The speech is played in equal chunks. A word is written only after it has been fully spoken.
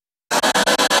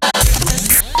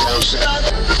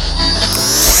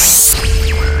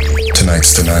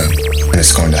tonight's the night, and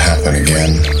it's going to happen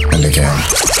again and again.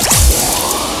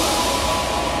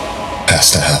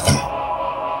 Has to happen.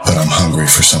 But I'm hungry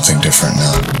for something different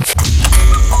now.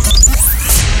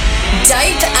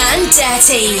 Dope and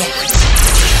Dirty.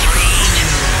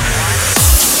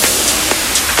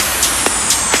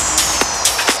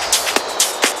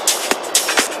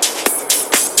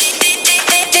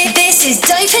 This is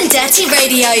Dope and Dirty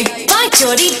Radio by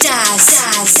Jordy Daz.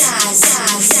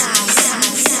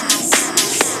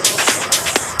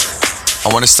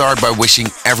 I want to start by wishing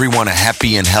everyone a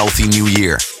happy and healthy new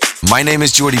year. My name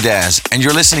is Jordy Daz, and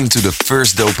you're listening to the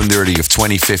first Dope and Dirty of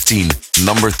 2015,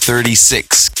 number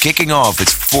 36, kicking off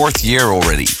its fourth year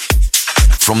already.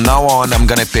 From now on, I'm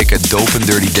gonna pick a Dope and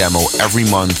Dirty demo every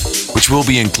month, which will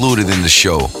be included in the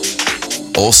show.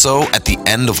 Also, at the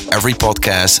end of every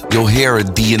podcast, you'll hear a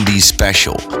D&D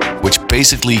special, which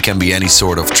basically can be any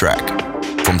sort of track.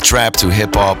 From trap to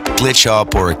hip-hop,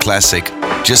 glitch-hop or a classic,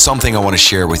 just something I want to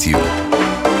share with you.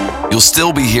 You'll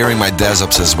still be hearing my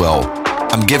Daz-ups as well.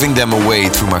 I'm giving them away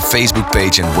through my Facebook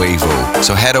page and Wavo,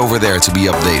 so head over there to be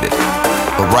updated.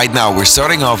 But right now, we're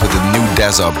starting off with a new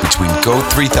Daz-up between Code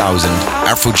 3000,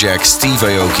 Afrojack, Steve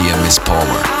Aoki and Miss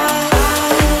Palmer.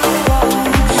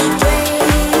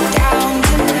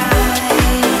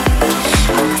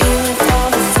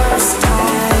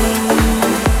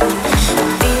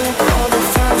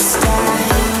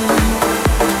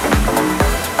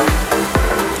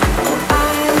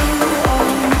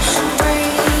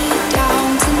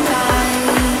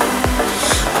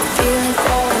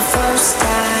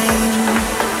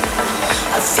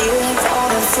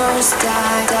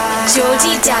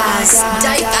 Jordy Daz,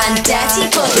 Dope and Dirty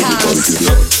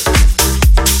Podcast.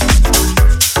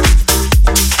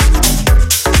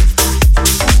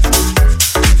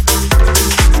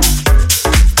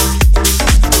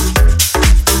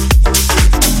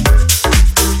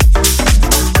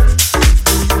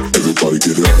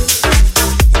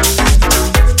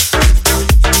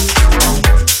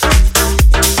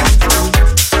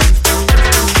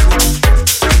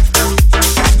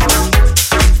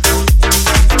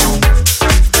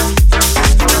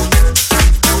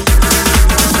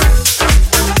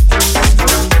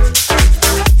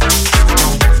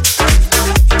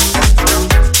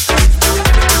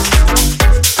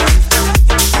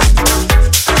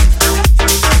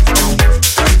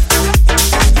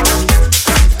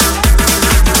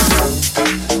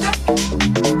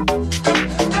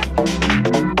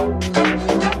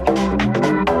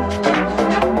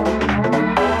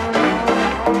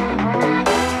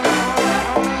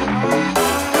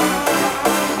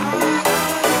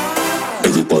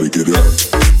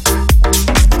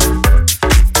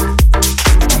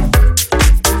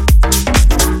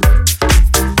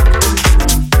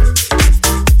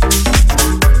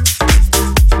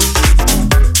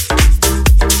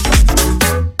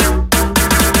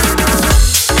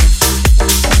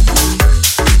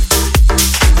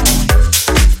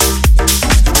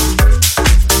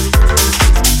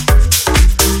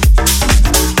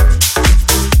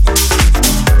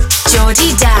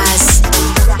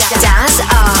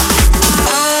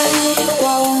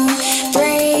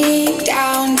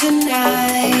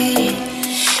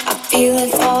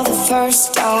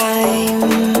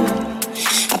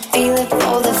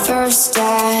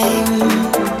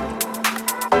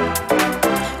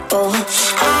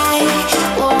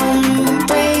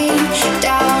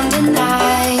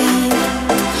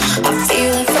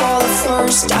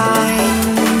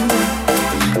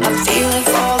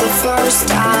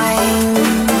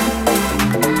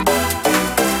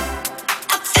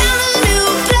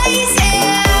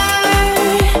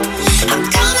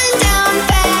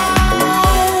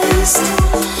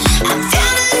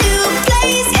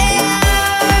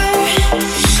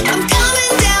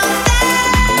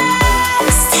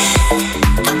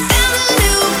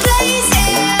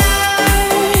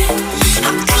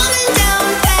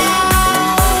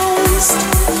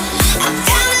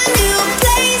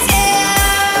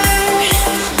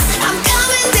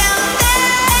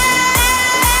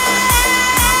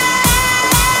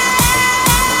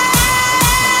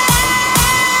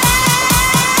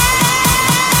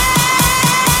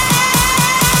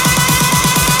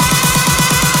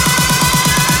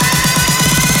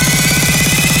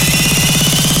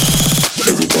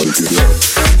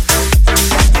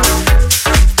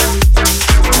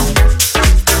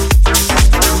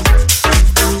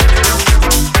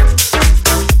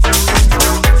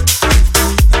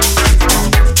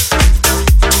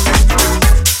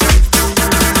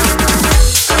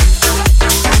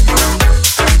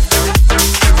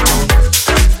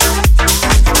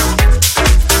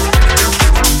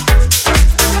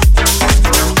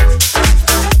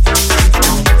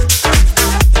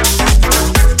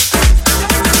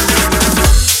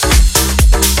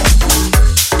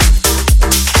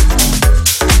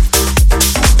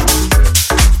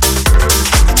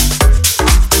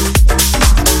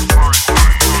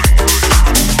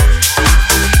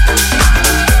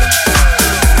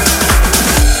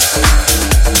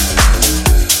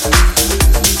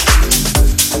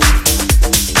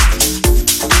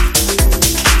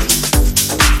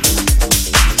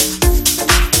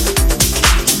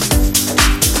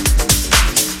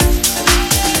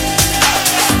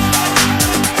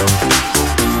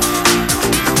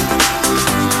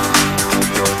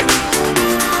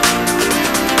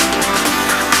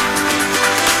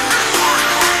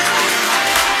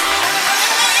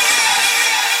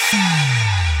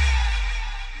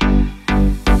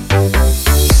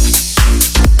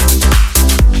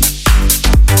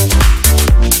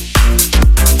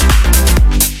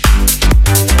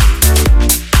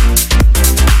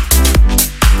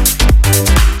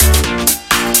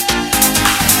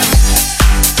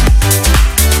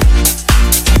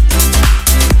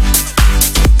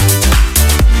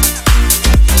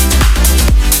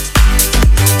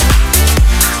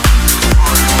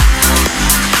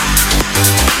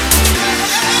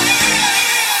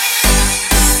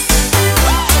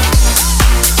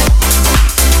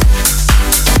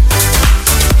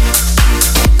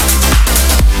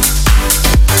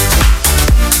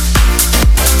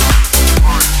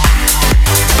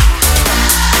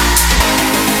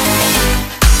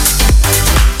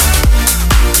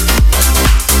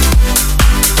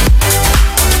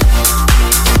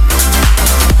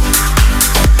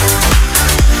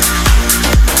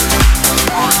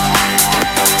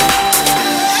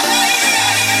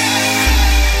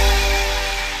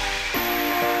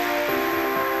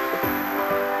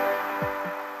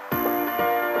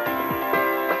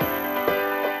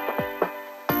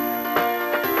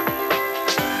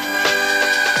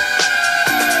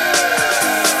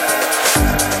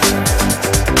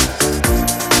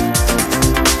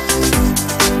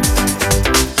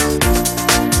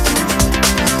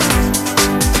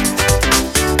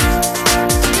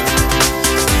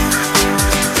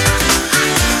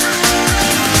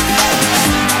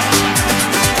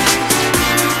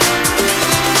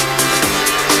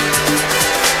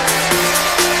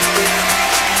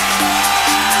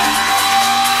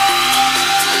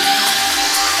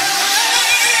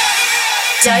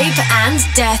 Dope and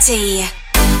Dirty.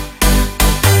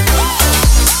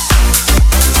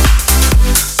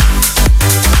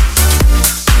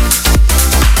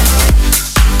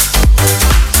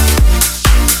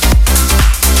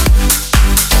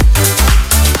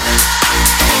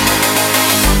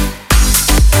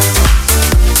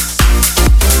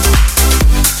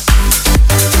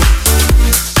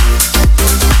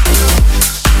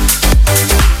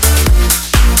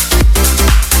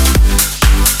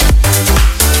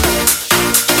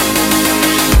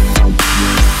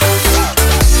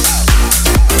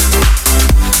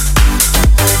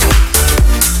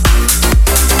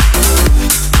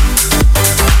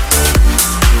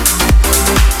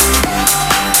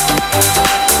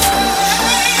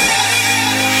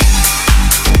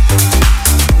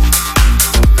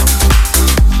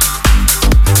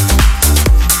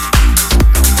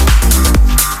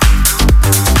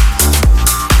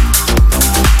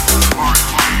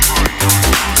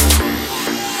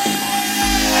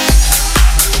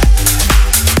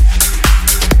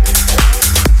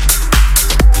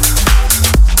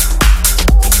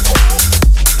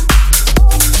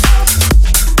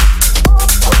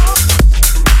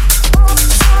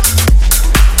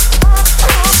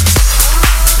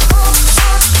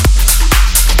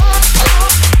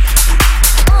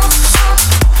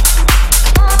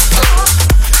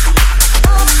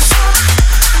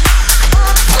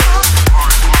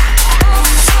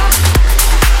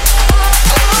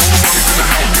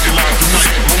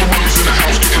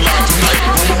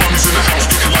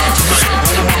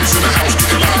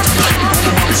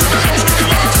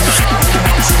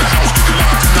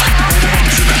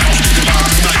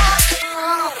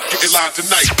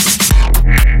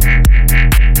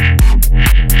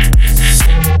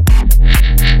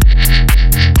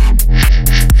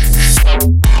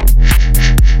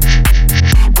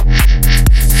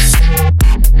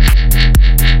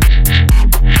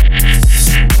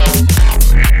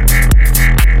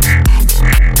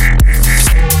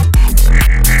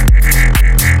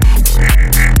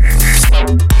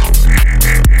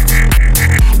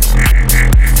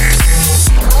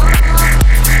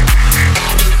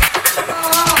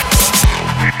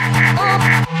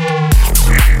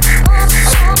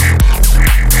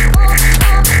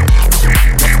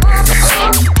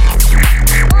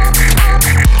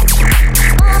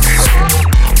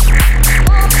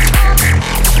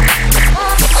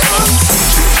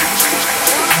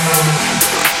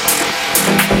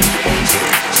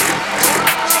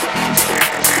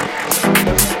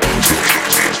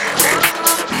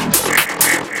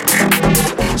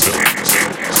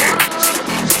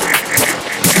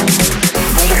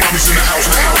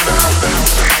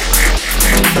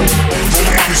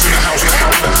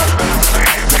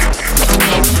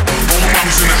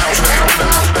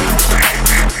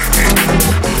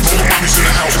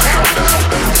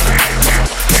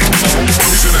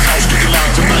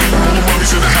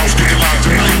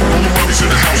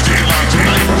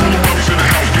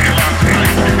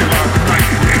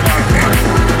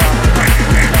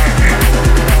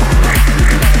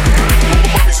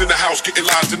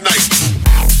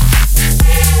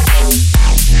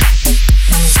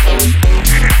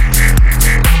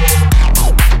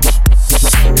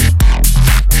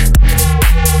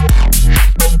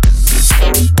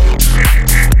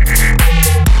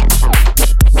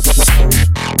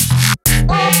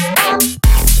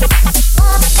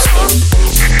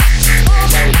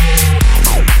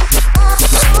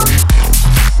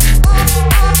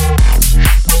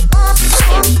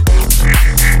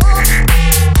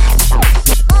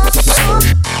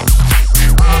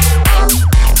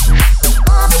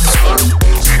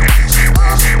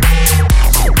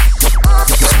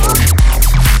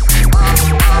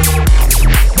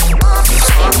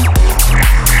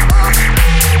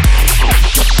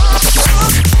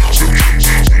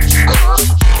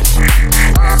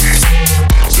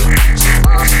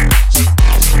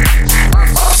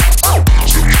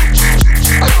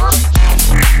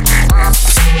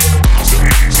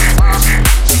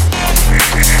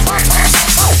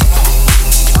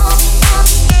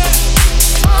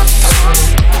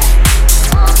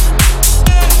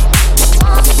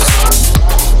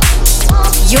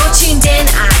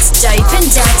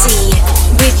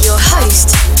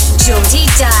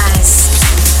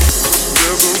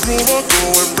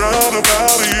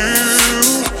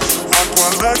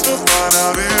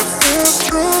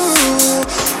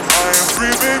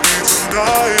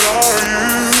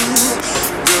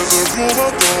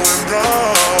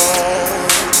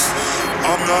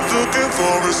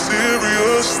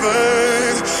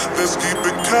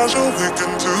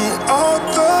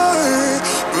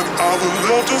 I would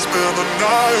love to spend the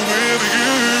night with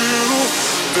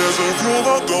you. There's a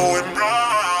rumor going round.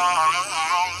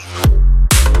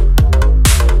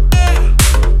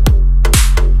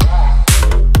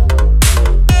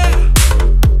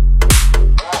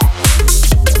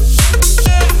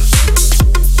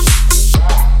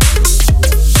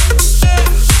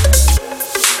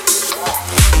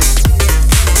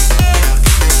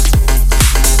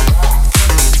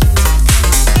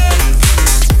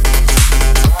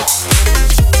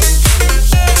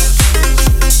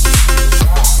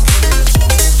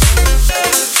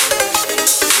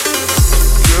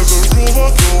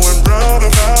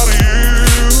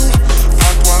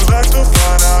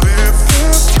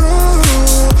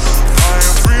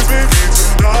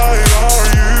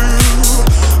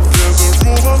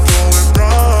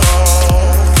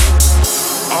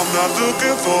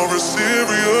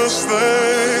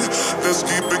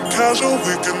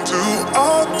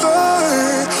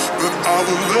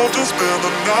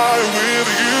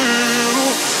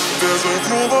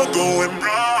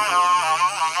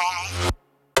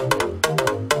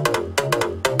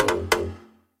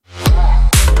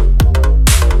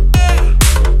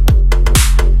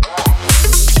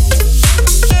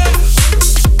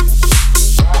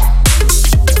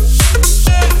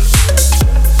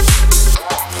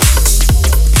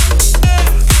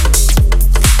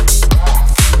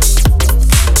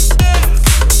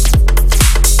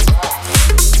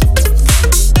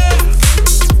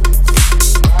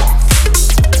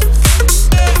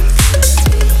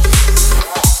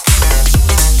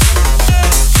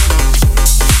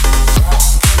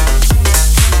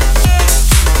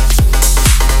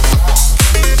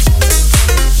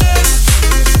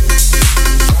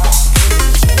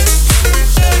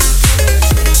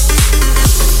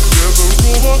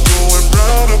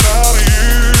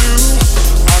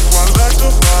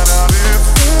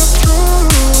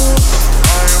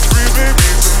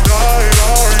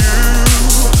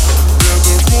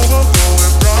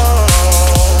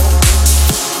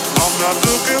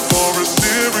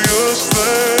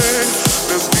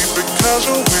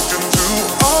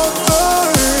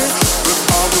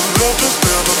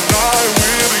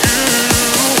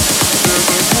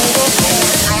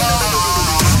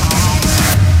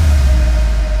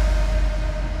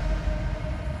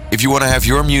 If you want to have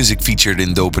your music featured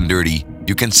in Dope and Dirty,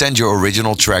 you can send your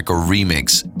original track or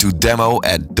remix to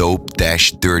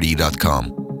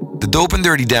demo@dope-dirty.com. The Dope and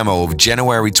Dirty demo of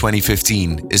January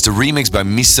 2015 is the remix by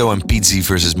Misto and Pizzi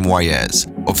vs. Moyes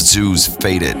of Zoo's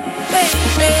Faded.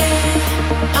 Baby,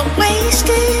 I'm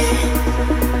wasted.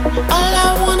 All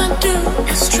I wanna do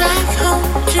is drive home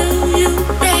to you,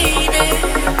 baby.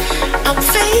 I'm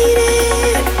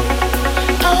faded.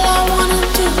 All I wanna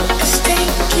do is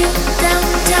take you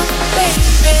downtown, baby.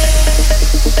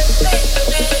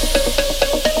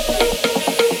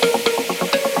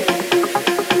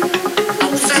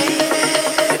 I'm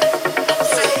faded.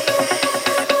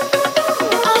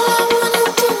 All I wanna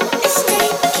do is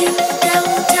take you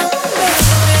downtown,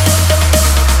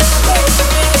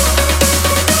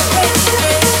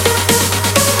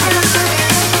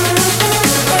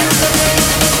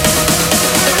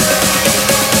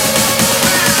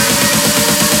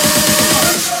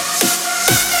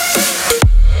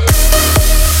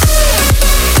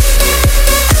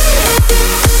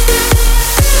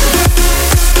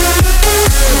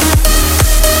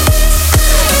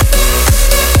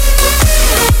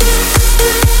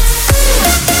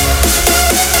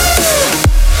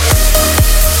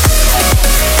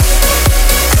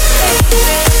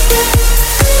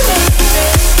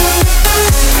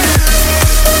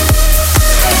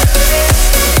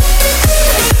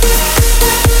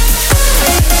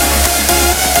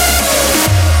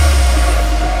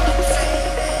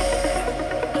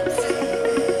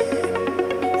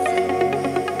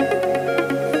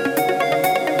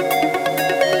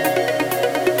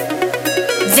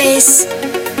 This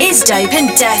is Dope and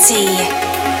Dirty.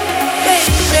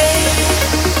 baby.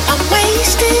 I'm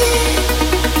wasted.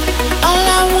 All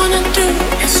I wanna do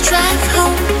is drive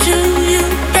home to you,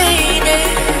 baby.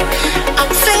 I'm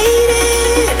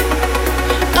faded.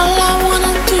 All I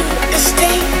wanna do is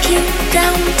take you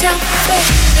downtown,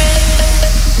 baby.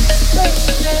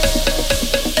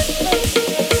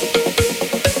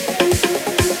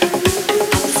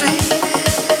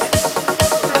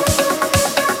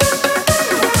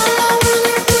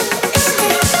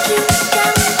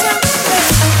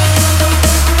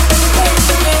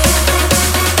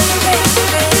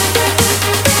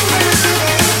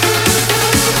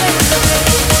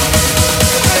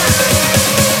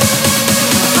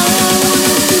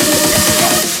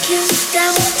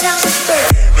 Downtown,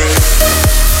 baby.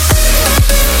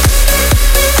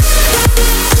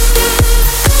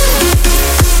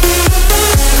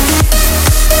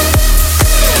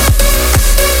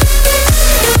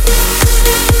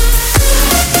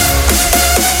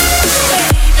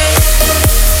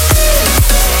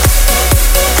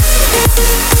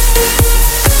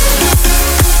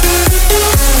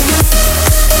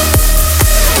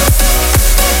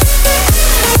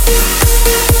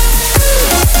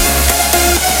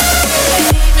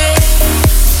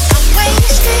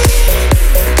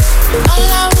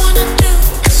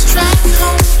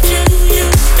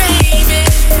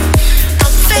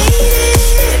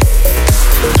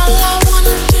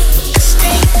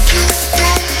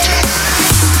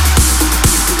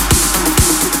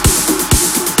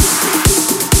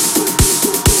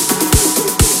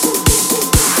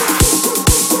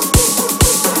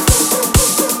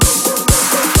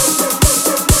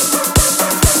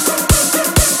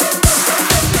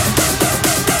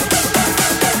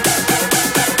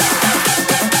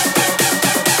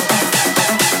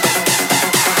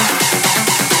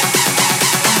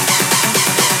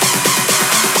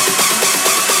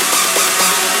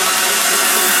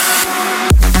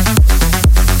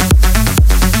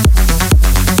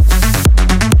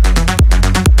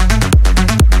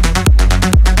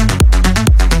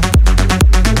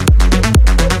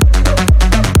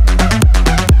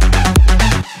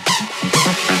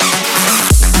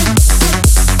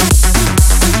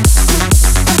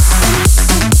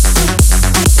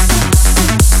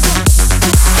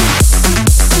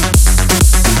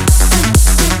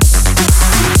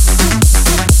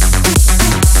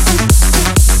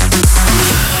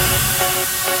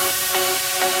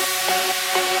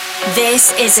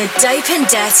 This is a Dope and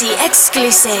Dirty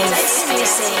exclusive.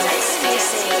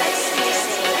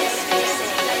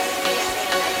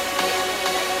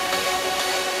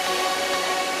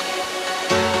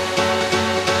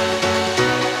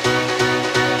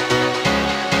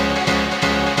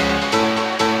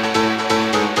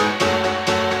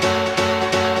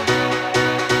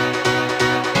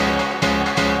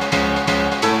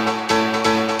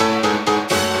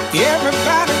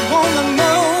 Everybody wanna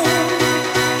know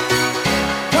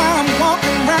why I'm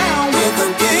walking around with a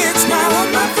big smile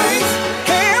on my face.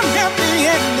 Hey, I'm happy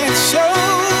and it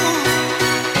shows.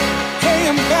 Hey,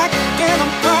 I'm back and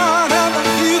I'm part of the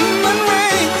human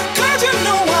race. 'Cause you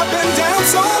know I've been down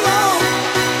so long.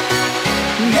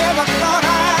 Never thought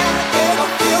I'd ever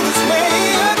feel this way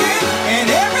again. And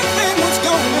everything was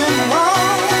going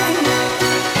wrong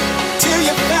till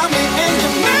you found me and you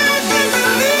made me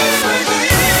believe again.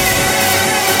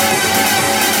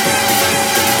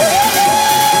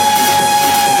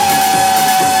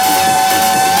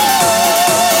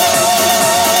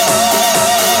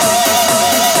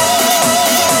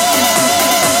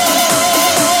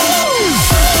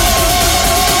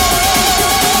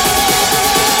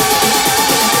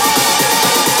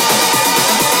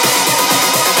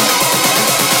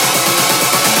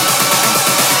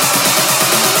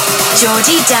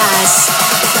 Jordy Daz.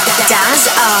 Daz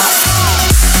up.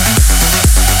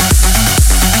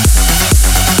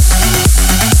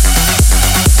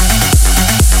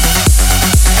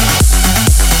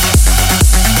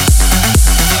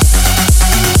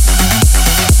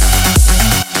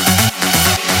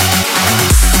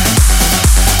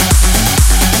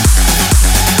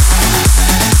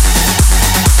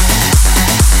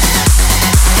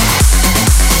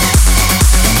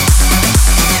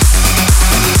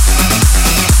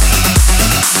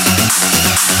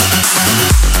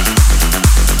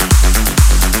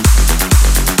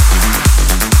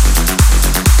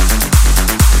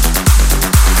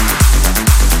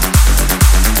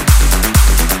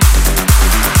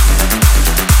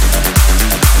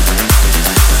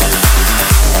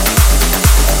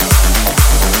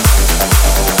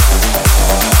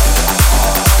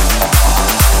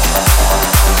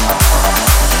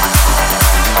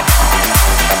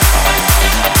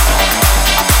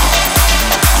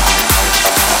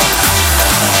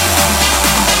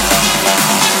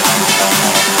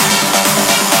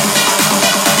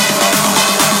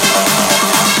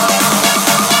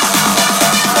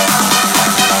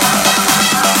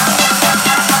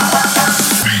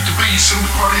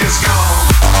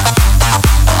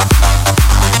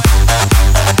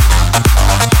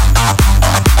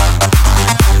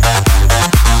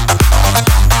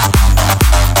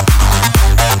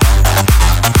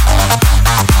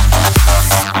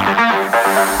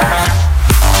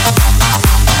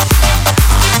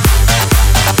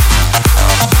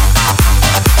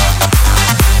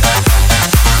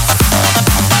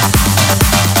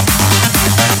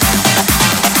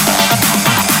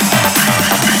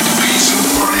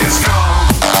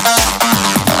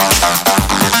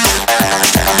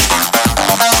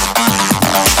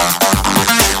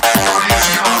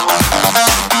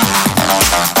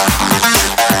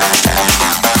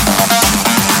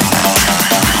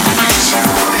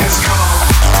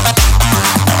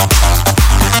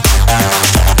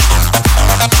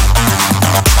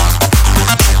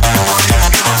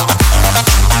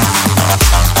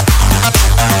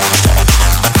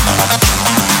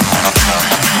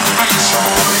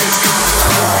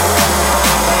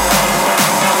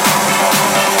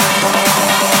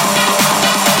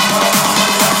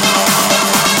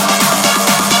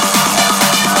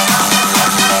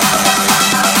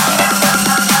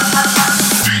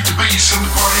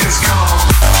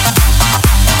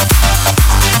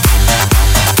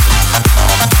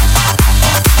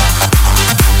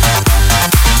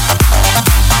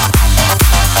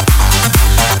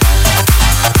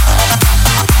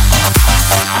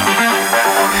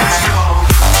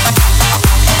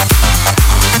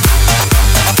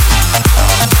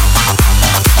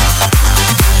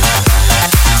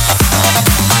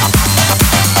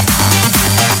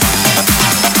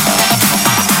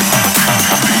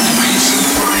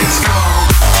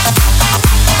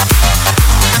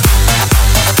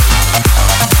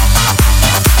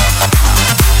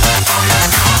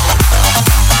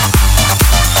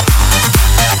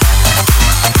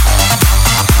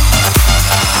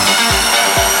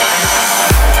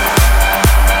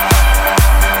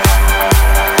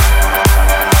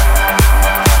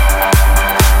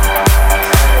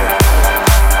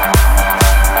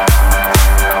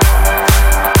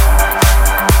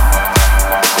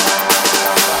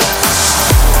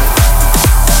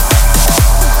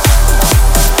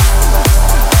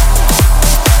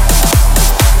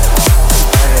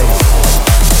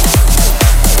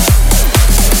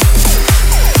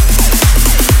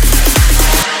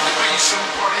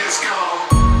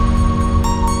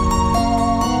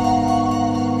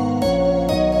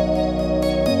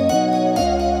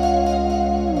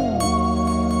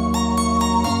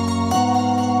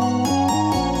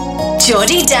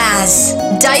 Jordy Daz.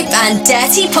 Dope and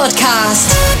Dirty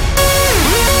Podcast.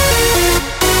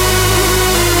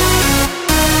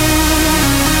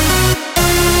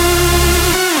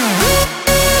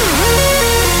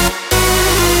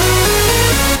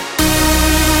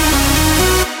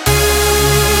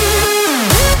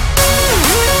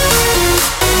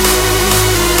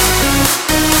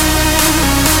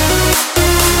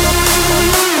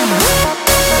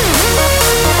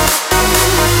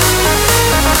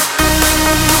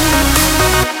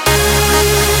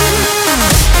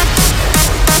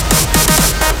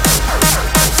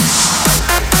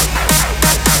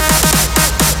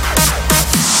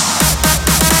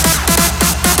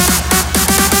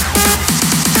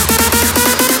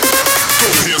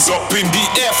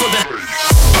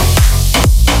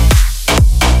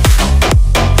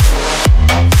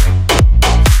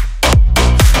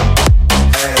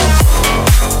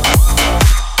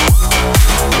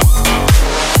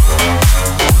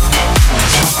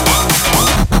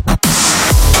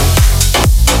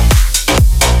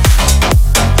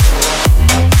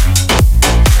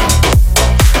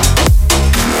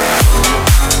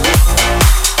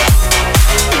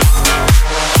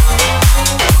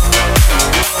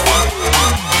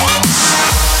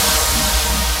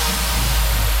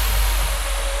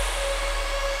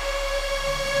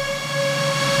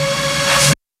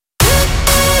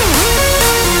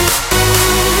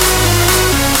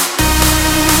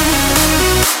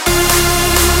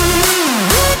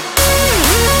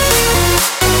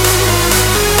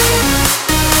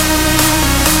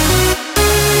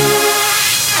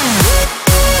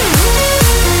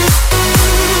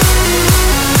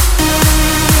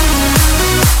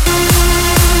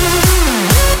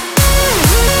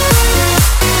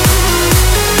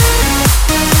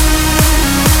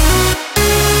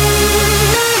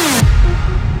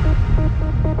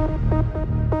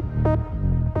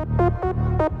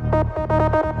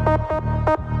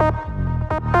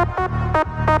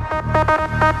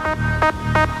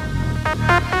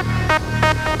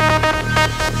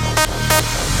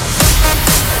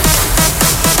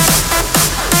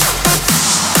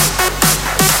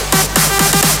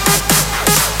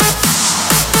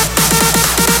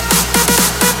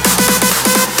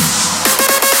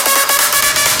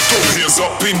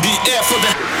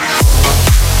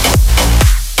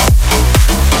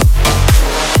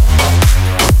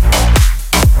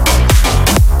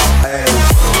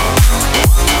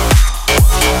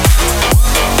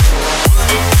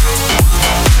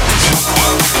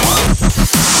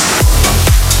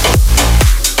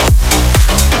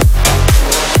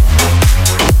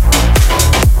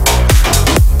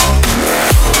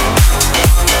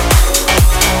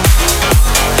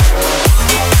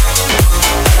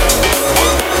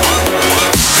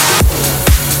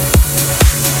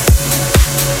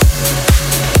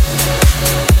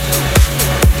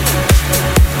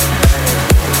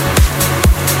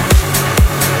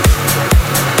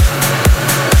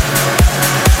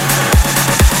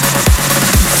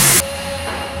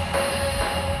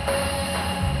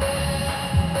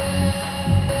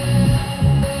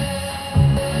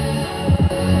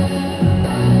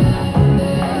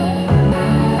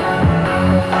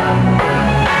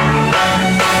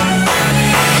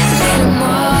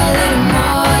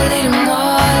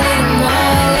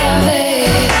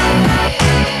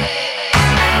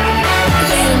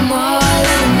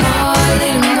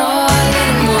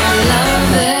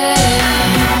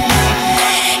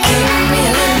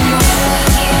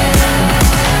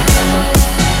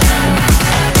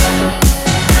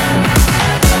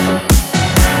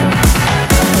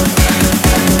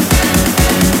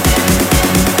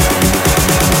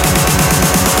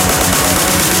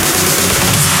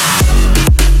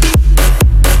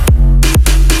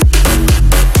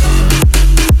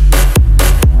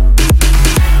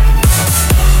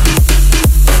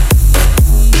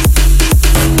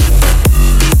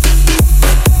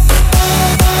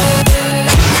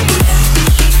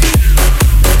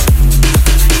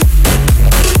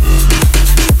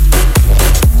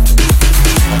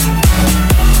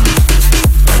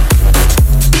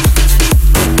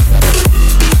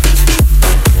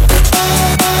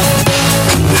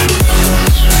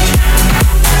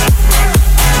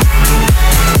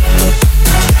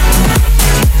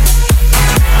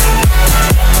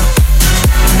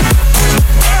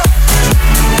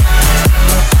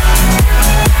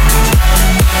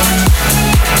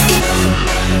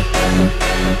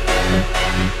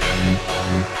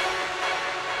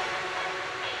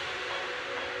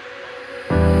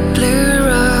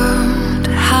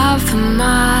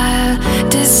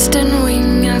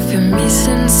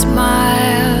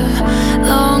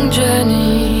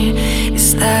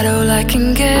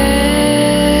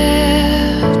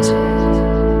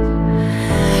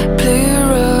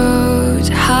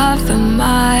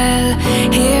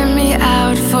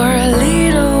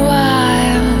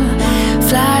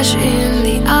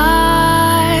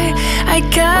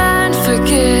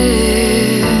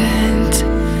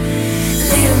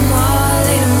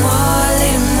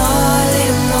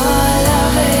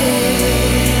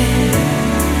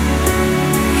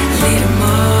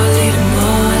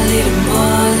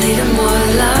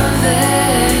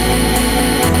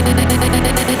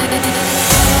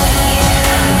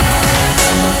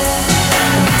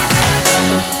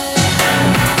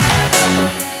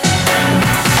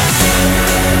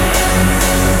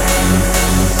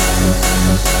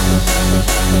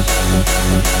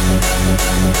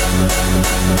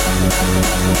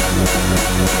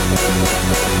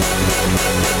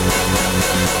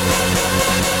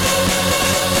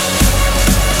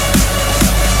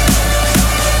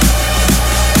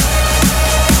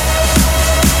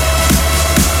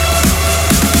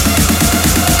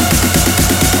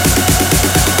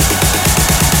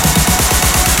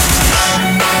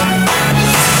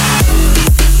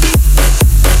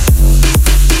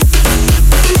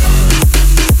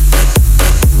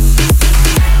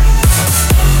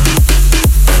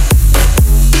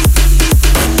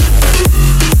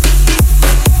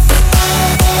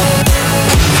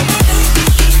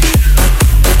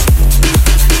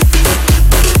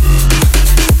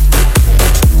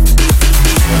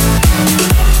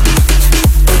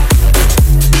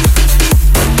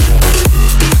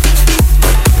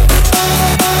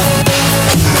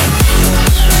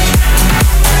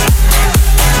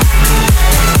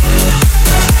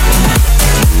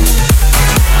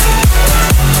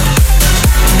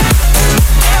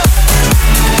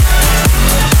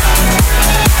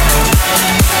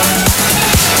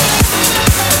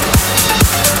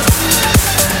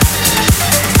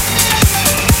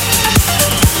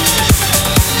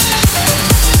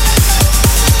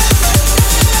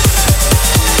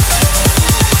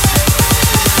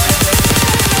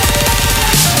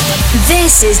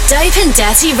 This is Dope and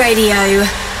Dirty Radio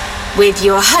with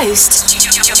your host,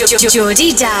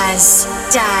 Jordy Daz.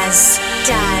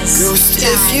 Ghost,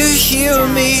 if you hear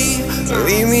me,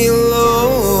 leave me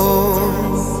alone.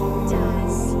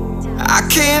 I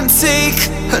can't take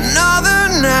another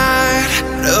night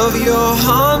of your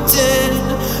haunting.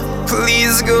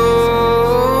 Please go.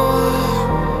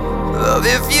 Love,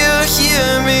 if you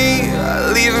hear me,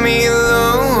 leave me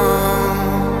alone.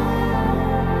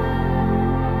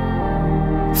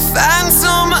 Find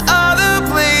some other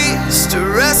place to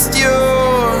rest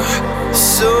your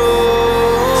soul.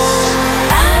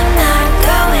 I'm not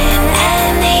going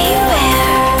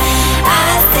anywhere.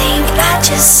 I think I'll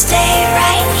just stay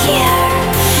right here.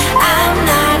 I'm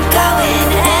not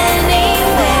going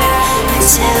anywhere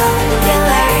until you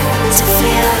learn to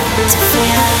feel, to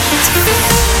feel, to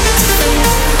feel, to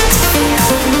feel, to feel,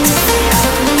 to feel, to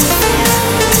feel, to feel, to feel.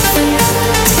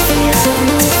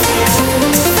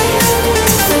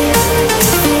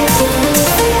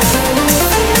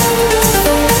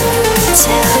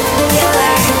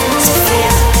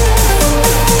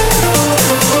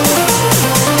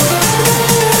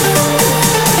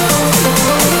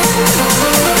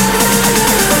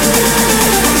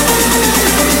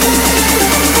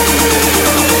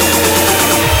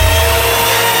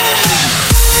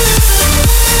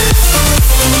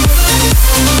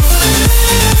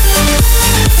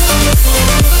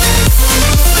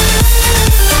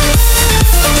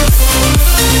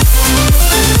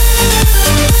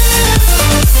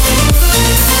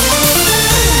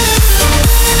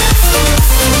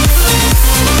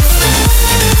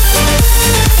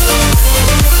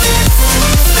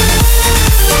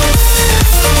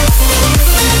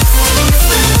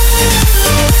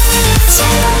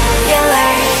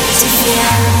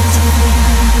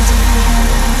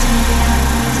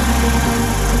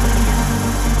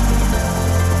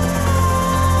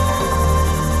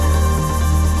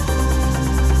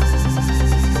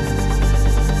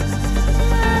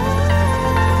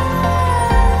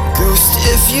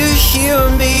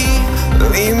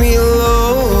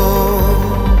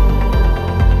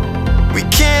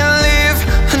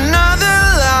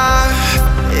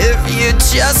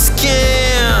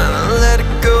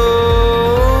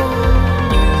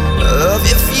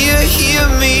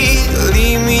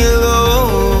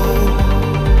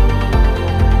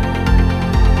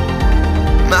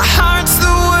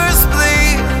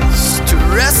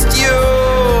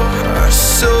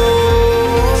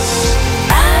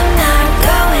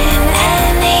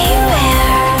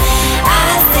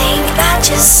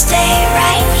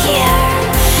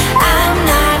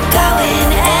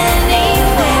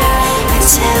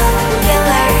 Until you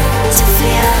learn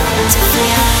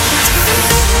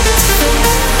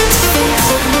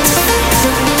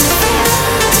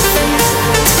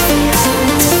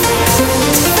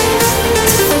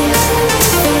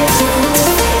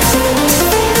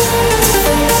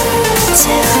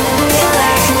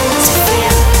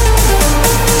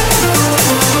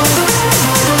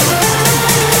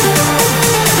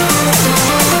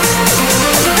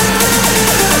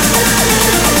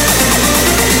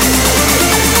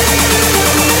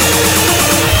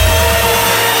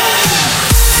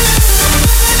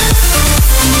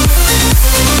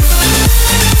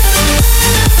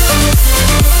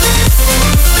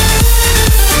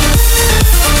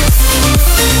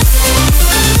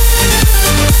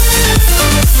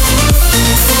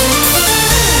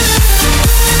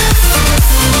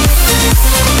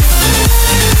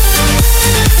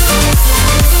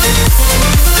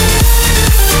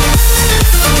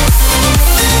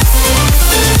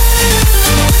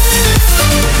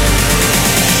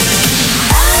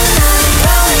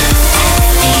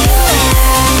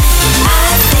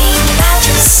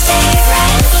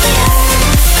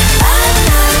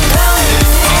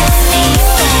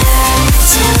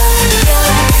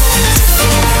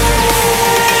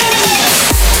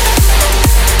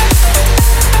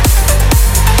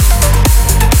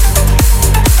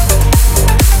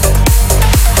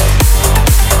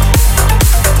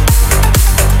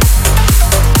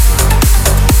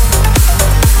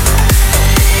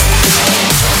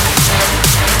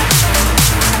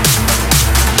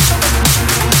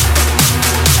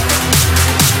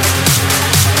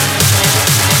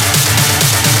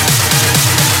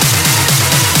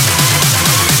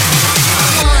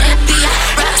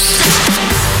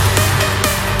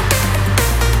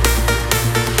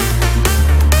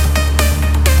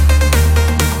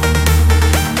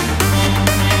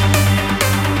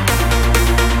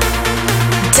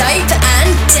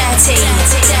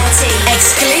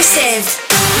exclusive.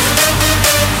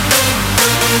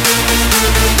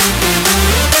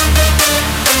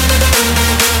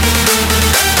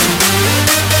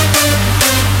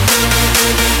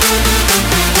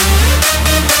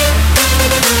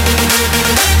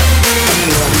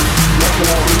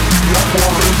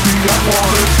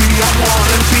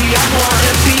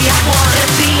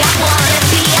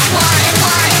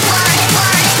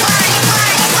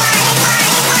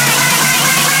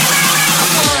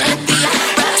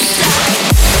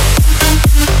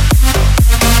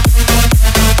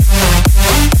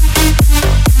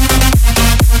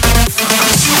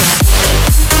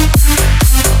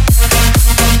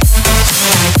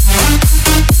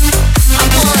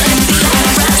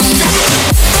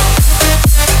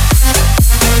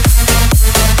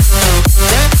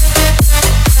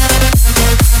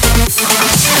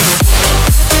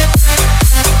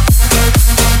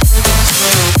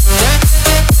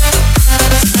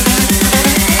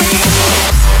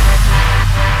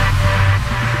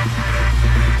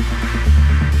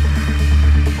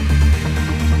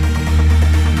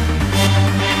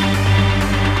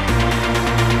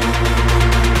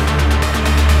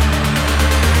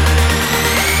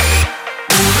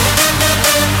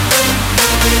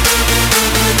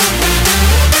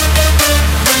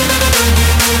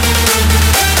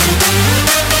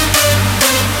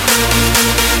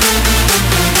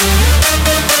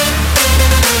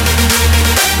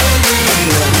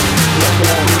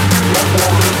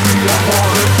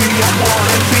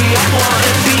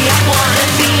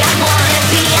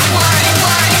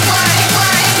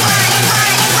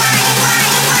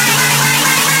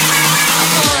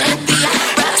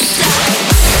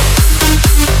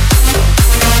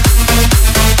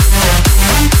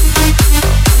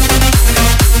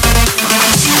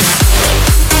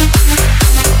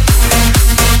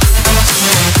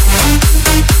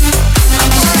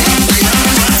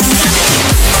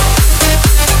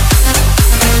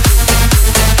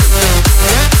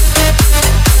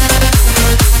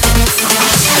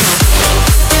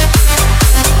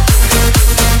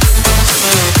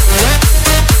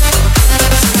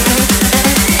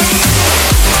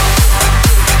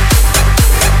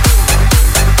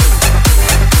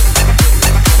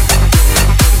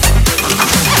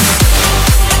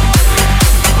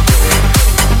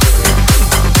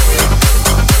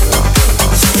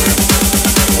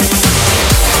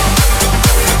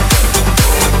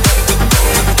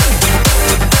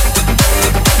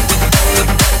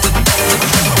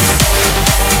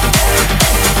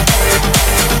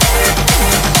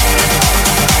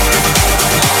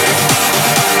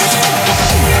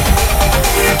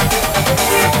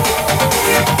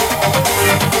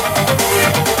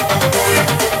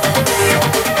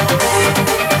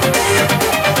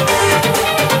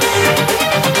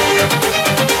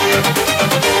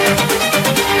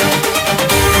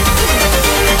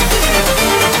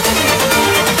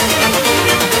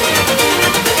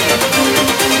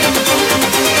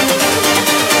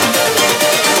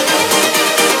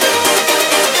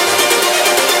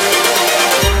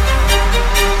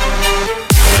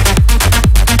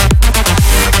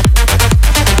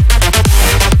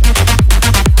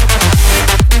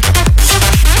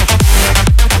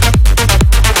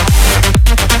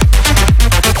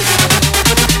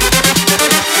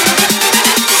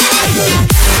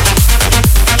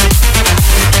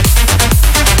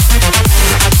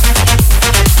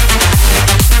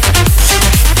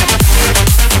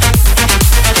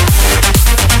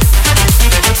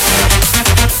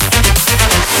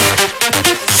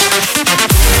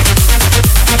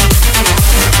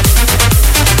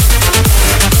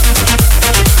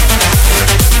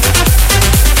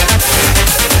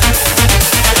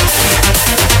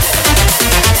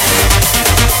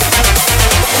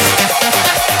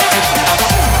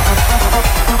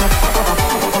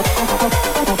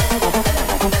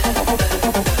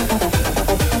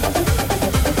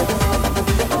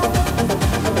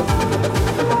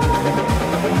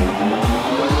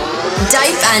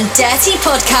 Dope and Dirty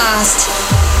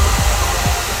Podcast.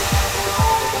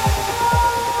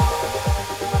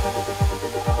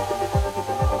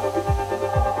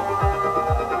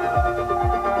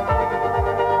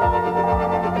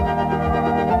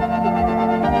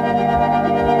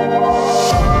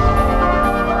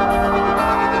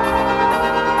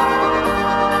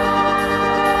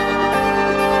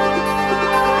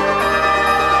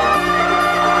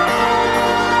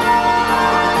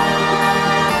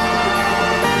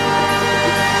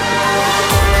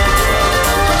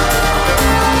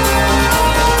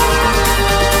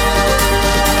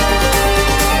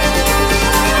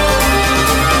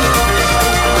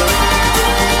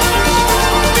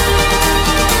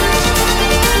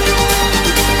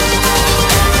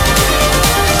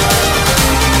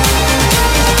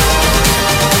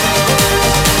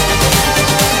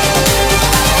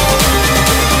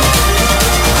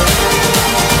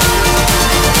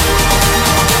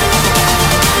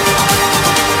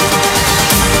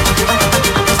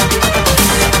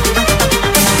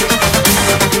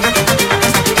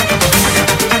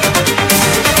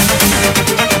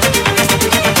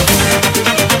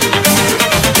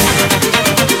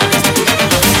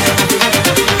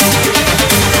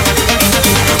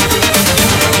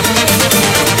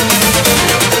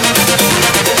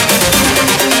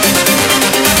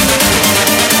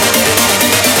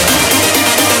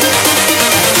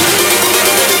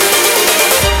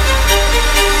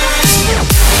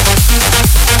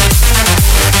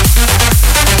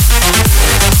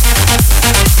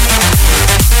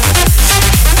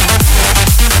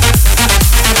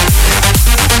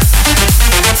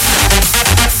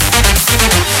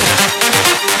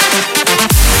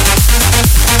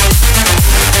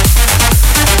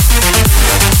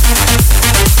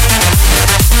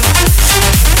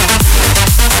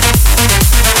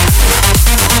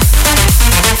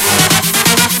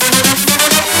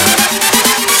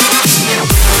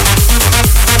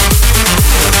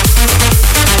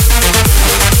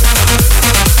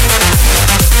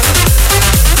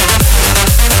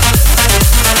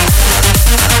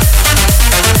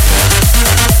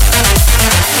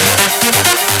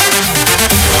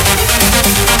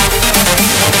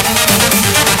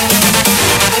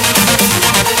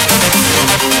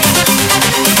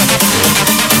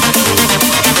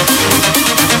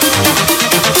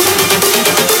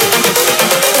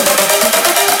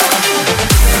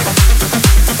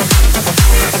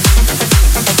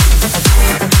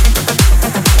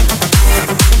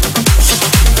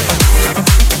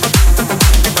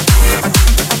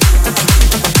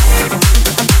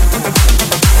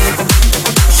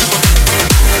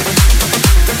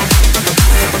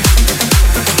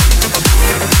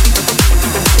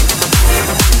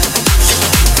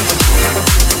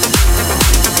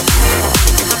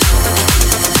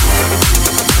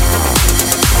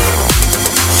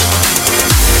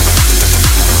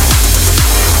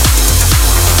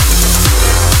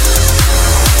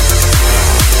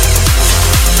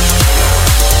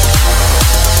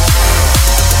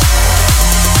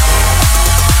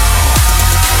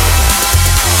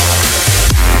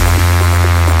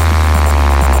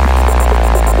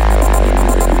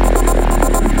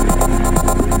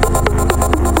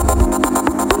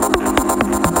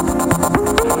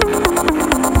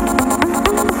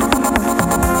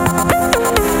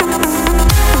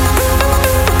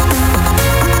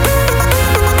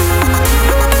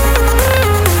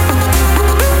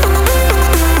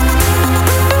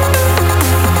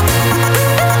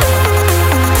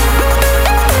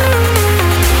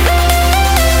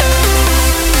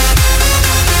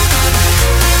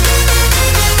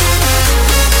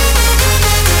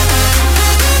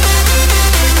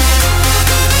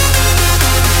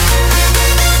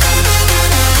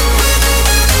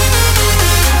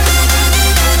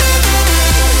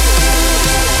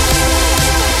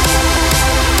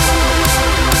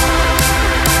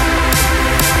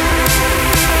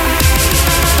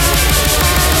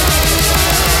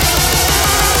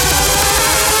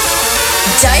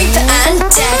 Dope and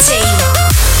Dirty.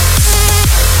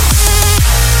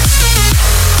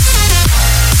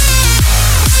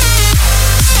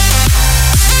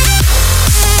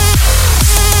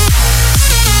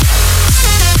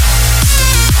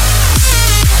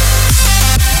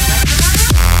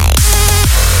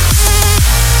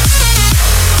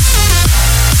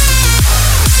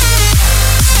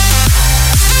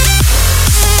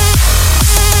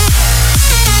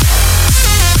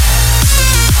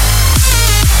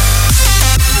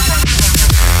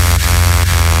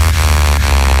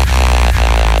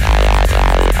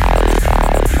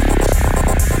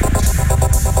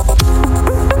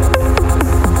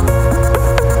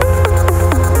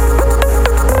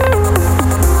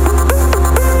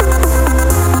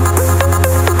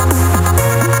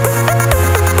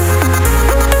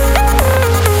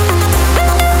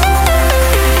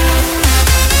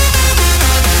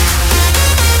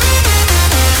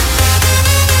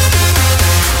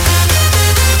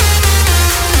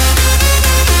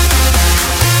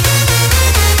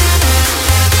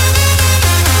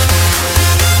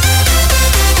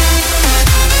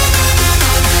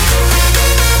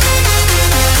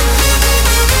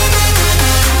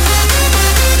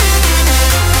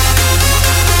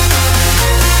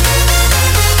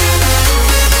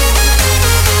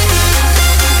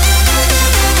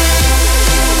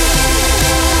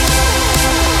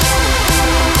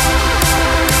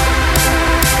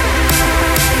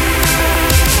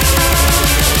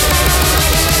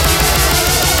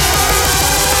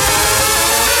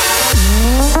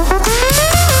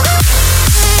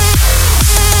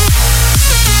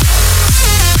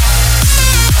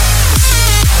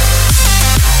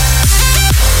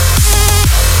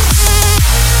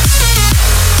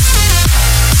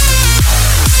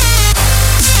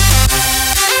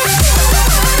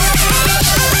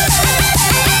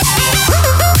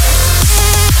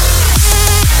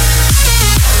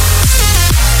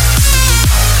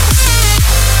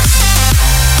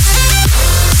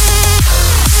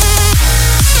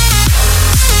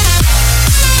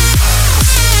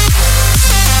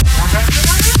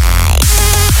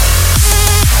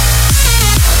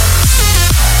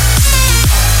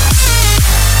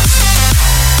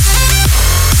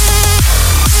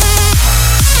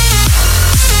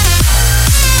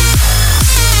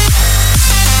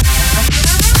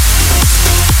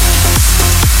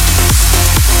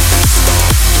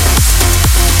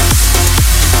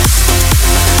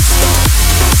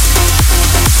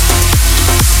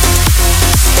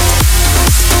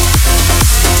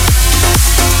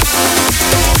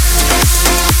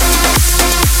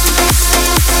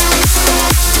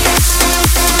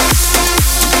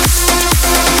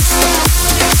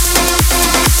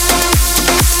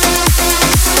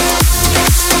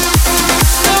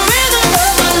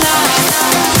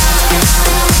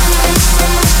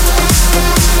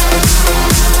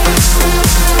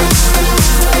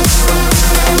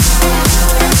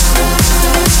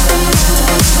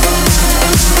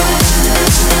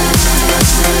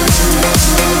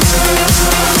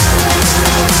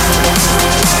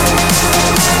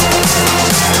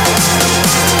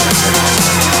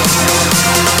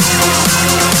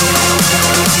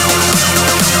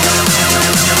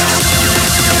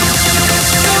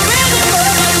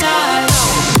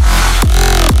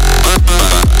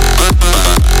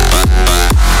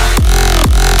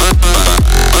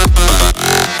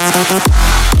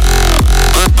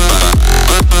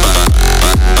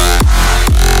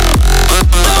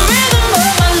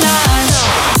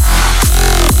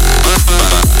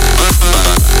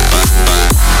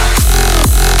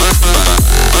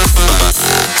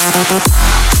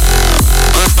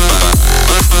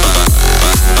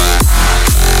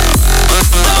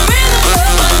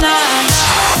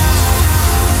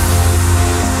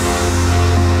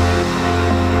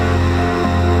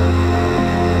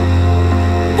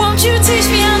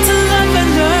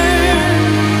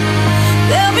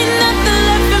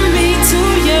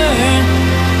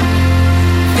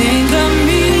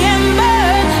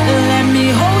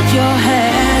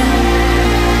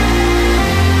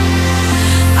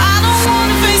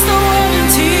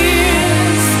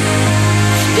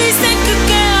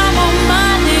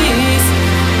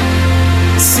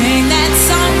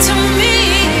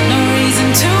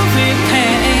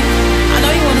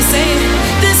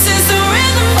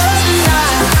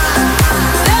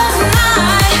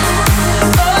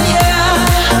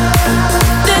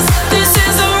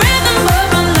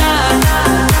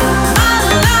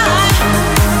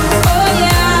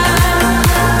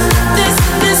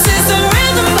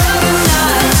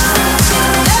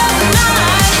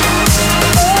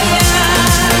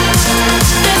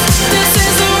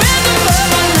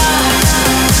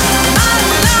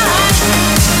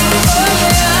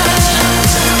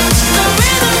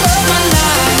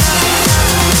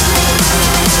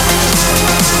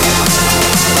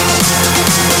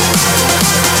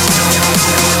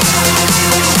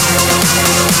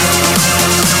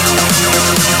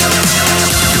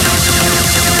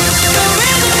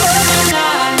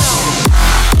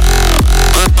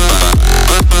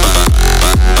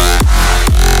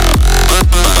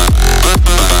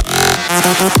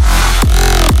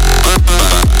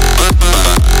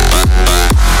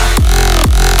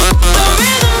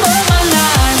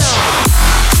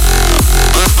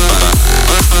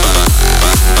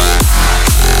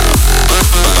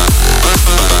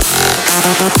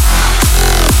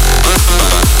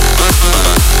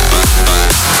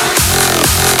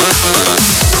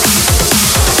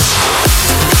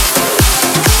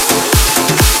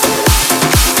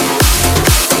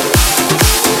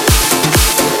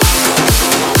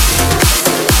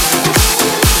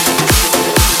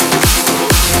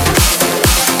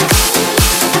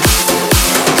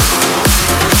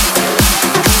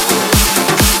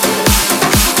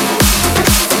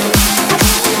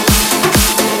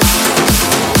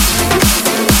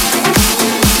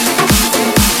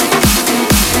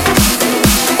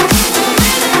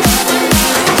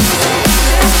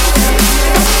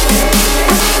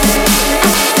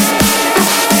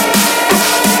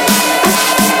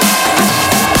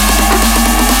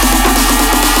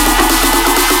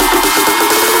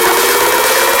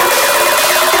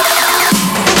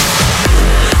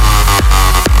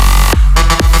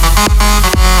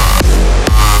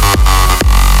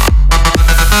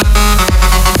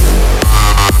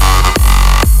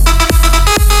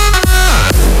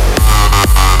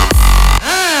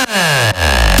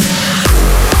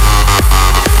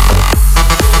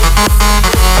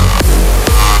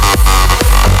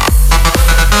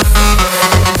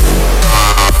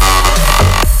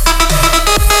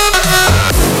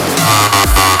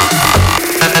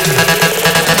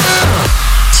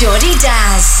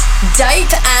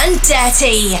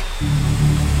 Dirty.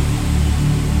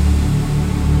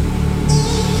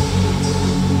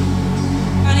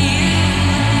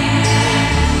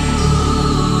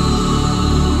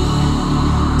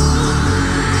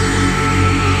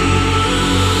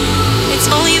 It's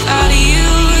only about you,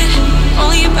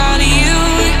 only about you,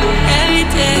 every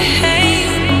day,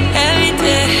 every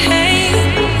day.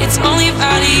 It's only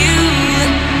about you,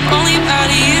 only about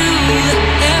you,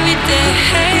 every day,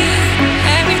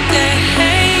 every day.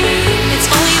 It's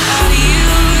only about you,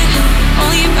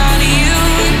 only about you,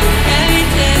 every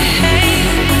day,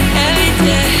 every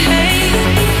day.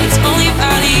 It's only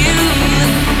about you,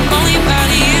 only about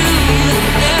you,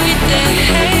 every day,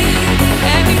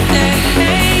 every day.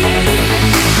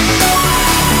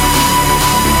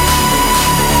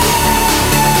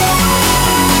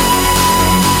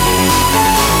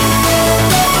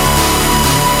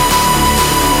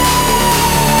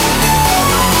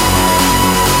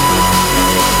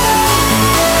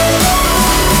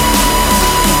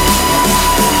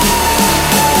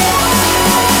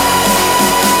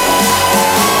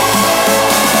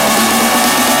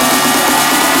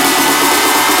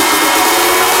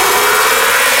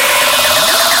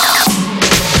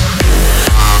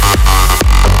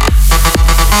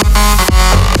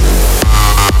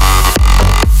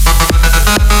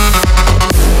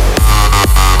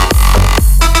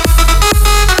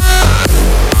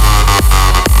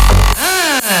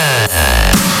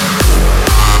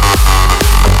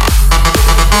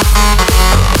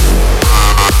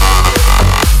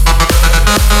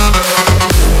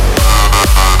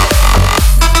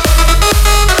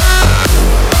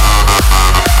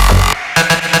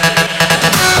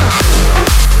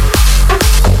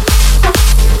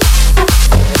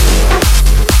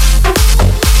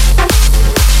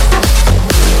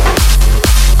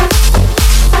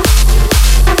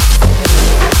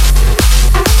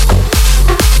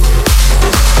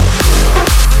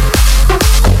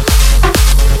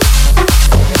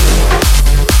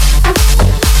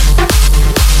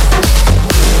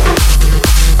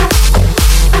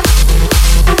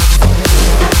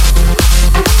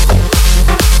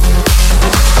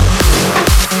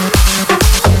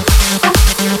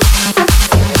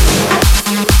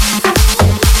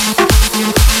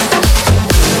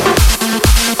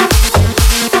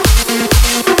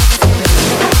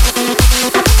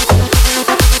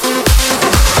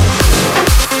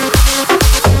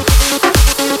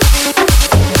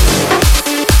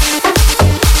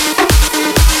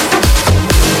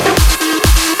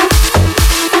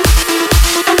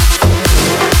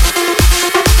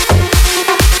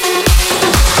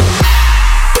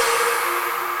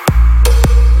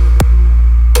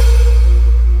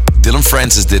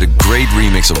 Francis did a great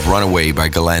remix of Runaway by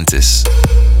Galantis.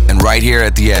 And right here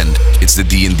at the end, it's the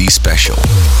D&D special.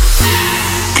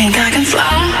 Think I can fly,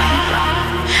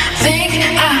 think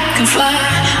I can fly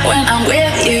when I'm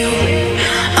with you.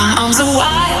 My arms are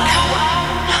wide,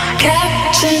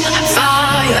 catching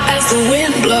fire as the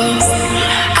wind blows.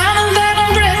 I know that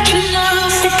I'm rich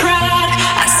enough for pride.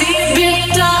 I see $1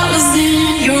 billion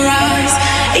in your eyes,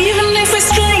 even if we're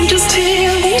strangers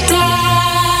till we die.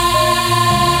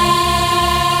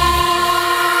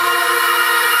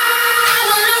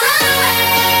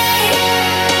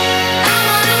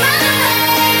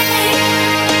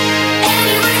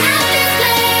 Anywhere out this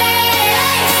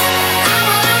place, I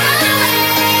wanna run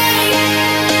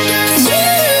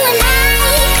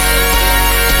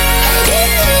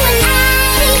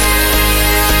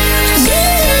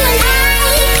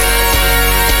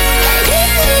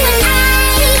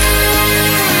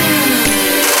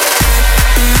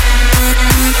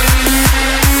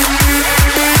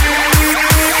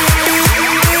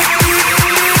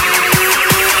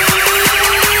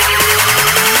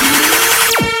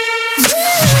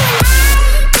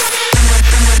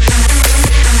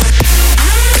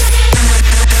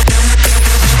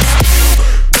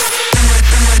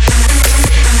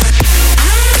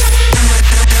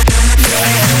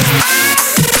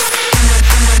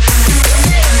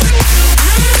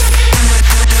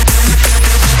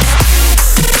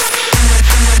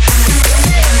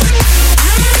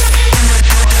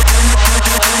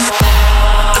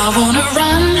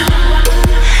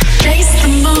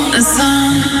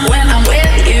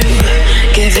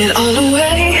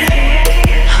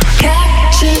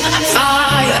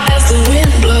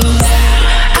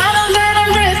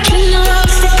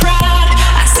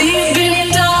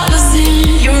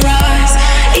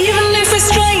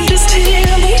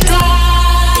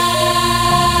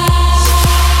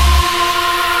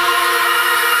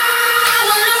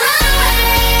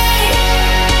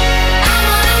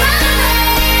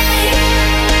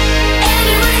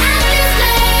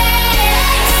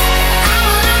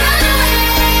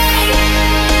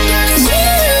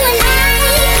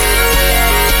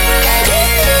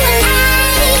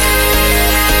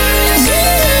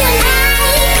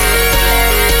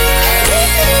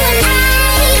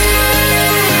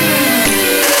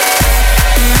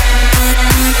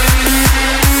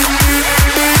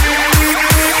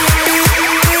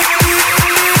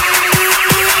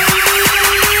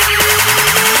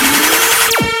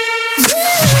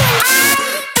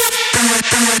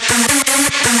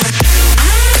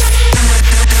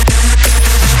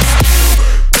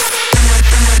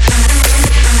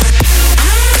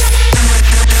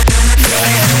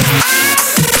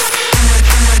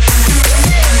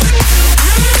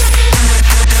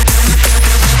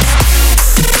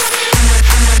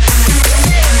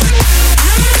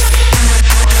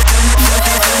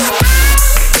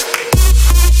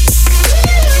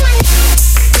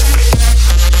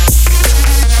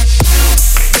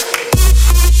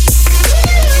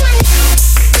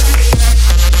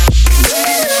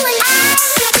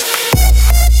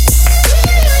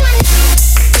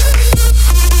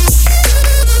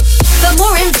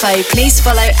radio, please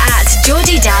follow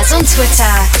 @JordyDaz on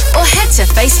Twitter or head to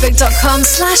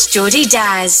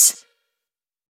facebook.com/JordyDaz.